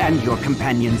you and your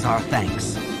companions our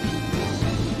thanks.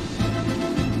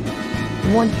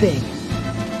 One thing.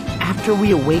 After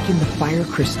we awakened the fire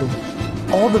crystal,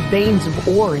 all the veins of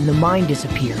ore in the mine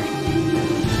disappeared.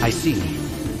 I see.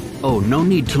 Oh, no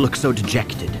need to look so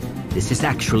dejected. This is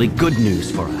actually good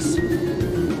news for us.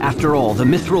 After all, the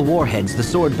mithril warheads the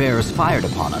sword-bearers fired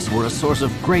upon us were a source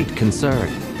of great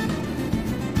concern.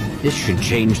 This should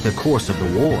change the course of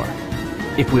the war.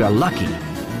 If we are lucky,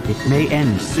 it may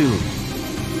end soon.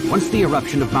 Once the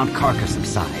eruption of Mount Karka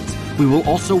subsides, we will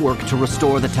also work to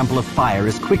restore the Temple of Fire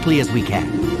as quickly as we can.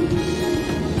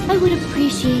 I would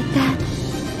appreciate that.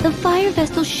 The fire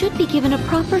vestal should be given a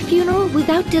proper funeral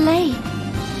without delay.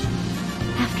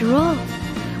 After all,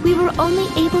 we were only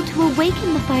able to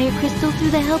awaken the fire crystal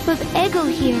through the help of Egil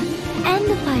here, and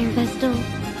the fire vestal.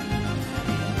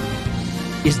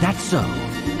 Is that so?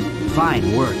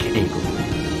 Fine work, Egil.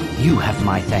 You have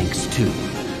my thanks, too.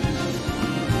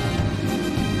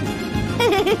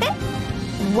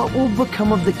 What will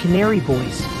become of the Canary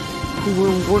Boys, who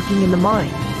were working in the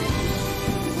mine?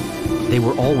 They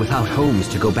were all without homes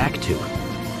to go back to,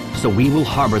 so we will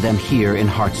harbor them here in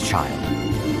Heartschild.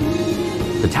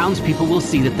 The townspeople will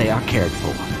see that they are cared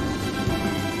for.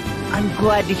 I'm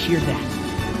glad to hear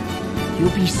that.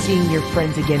 You'll be seeing your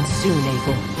friends again soon,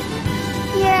 Egil.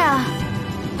 Yeah.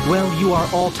 Well, you are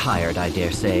all tired, I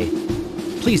dare say.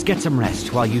 Please get some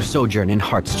rest while you sojourn in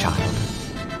Heartschild.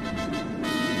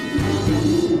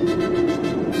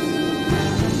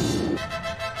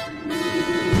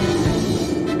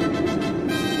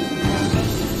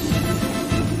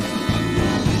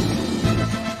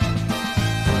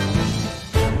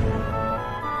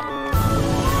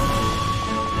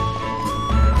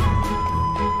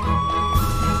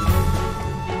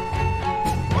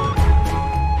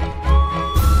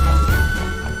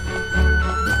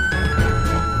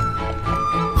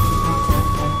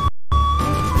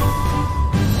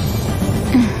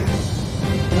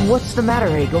 What's the matter,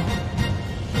 Egil?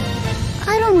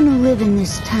 I don't want to live in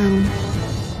this town.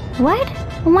 What?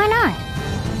 Why not?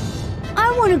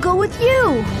 I want to go with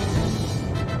you.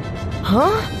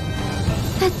 Huh?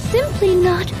 That's simply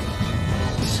not...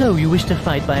 So you wish to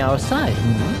fight by our side,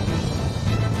 hmm?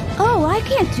 Oh, I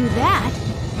can't do that.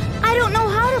 I don't know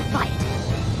how to fight.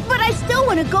 But I still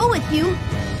want to go with you.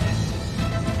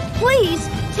 Please,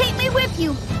 take me with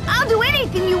you. I'll do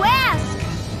anything you ask.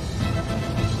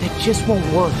 That just won't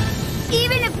work.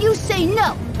 Even if you say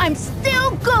no, I'm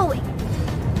still going.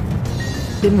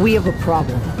 Then we have a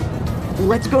problem.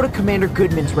 Let's go to Commander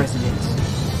Goodman's residence.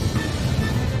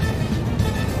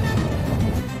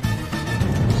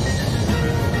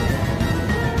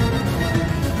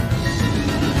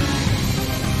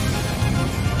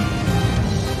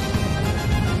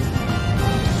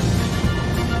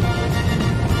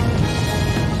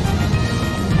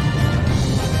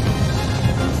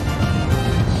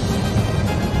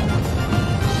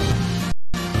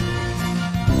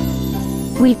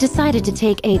 We've decided to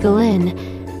take Egil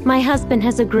in. My husband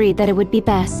has agreed that it would be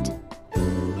best.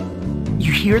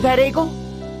 You hear that, Egil?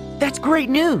 That's great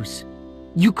news.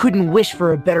 You couldn't wish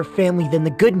for a better family than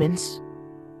the Goodmans.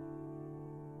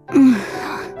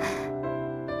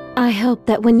 I hope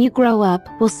that when you grow up,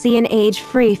 we'll see an age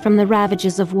free from the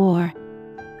ravages of war.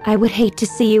 I would hate to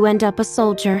see you end up a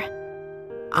soldier.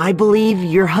 I believe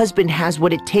your husband has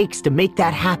what it takes to make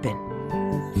that happen.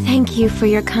 Thank you for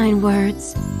your kind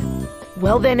words.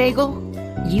 Well then, Egil,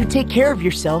 you take care of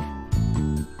yourself.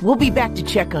 We'll be back to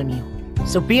check on you,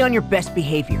 so be on your best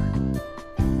behavior.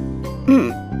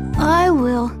 I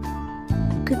will.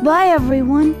 Goodbye,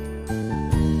 everyone.